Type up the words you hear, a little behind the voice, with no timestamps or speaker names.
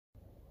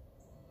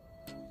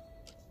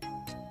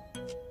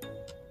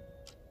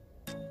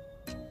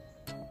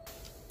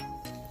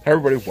Hi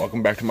everybody,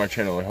 welcome back to my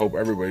channel. I hope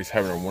everybody's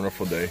having a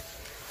wonderful day.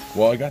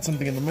 Well, I got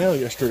something in the mail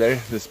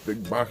yesterday, this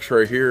big box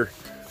right here,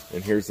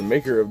 and here's the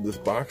maker of this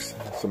box.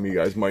 Some of you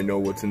guys might know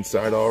what's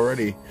inside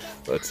already.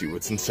 Let's see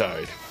what's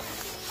inside.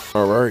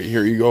 Alright,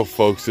 here you go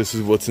folks, this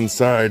is what's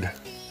inside.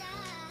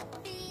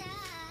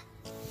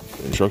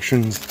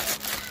 Instructions,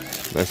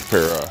 nice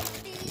pair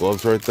of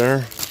gloves right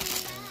there.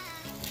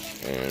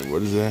 And what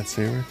does that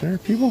say right there,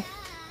 people?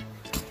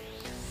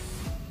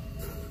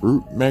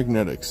 Brute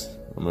Magnetics.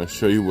 I'm going to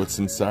show you what's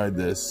inside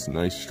this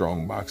nice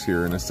strong box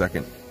here in a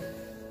second.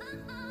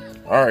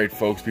 Alright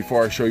folks,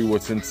 before I show you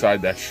what's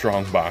inside that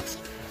strong box,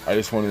 I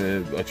just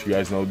wanted to let you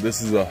guys know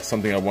this is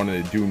something I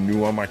wanted to do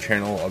new on my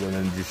channel other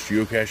than just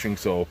geocaching.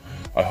 So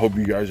I hope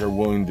you guys are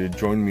willing to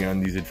join me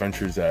on these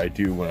adventures that I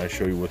do when I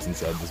show you what's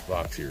inside this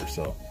box here.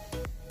 So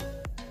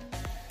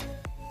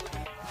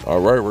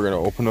alright, we're going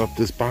to open up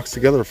this box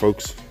together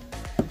folks.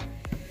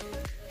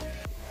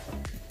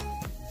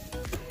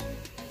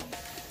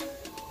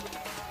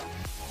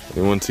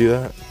 Anyone see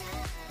that?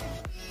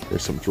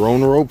 There's some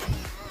drone rope.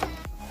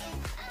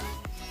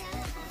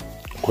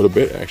 Quite a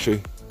bit actually.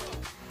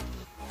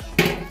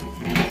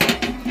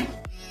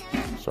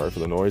 Sorry for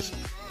the noise.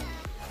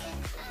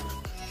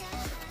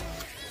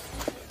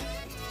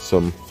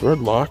 Some thread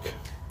lock.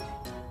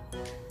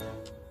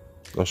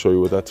 I'll show you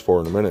what that's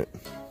for in a minute.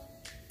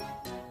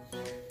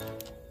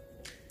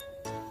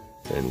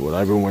 And what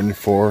I've been waiting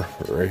for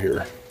right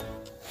here.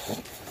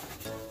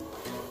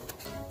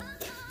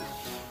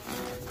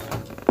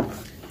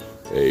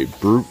 A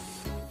brute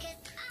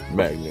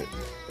magnet.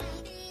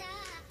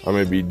 I'm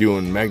going to be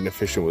doing magnet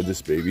fishing with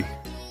this baby.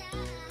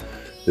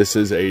 This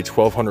is a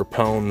 1,200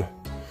 pound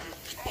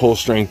pull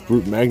strength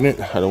brute magnet.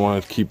 I don't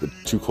want to keep it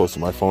too close to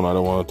my phone. I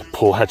don't want it to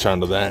pull hatch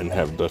onto that and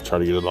have to try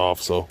to get it off.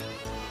 So,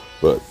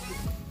 but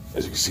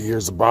as you can see,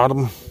 here's the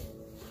bottom.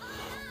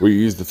 What you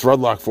use the thread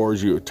lock for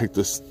is you take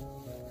this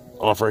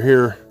off right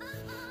here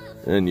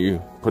and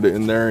you put it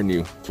in there and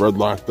you thread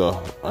lock the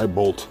eye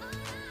bolt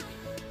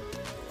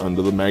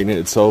under the magnet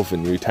itself,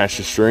 and you attach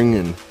the string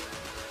and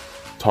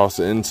toss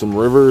it in some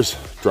rivers,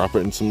 drop it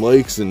in some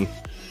lakes, and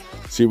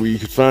see what you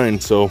can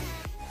find. So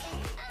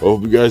I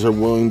hope you guys are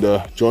willing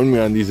to join me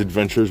on these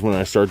adventures when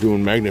I start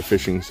doing magnet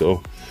fishing.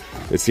 So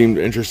it seemed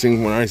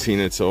interesting when I seen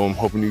it, so I'm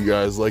hoping you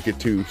guys like it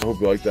too. I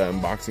hope you like that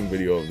unboxing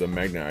video of the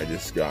magnet I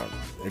just got.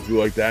 If you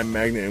like that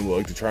magnet and would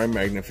like to try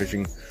magnet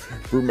fishing,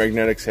 Brute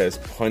Magnetics has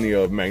plenty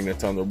of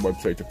magnets on their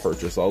website to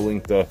purchase. I'll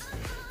link the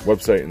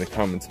website in the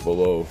comments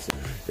below. So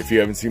if you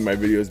haven't seen my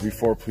videos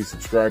before, please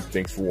subscribe.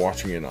 Thanks for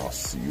watching, and I'll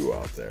see you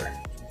out there.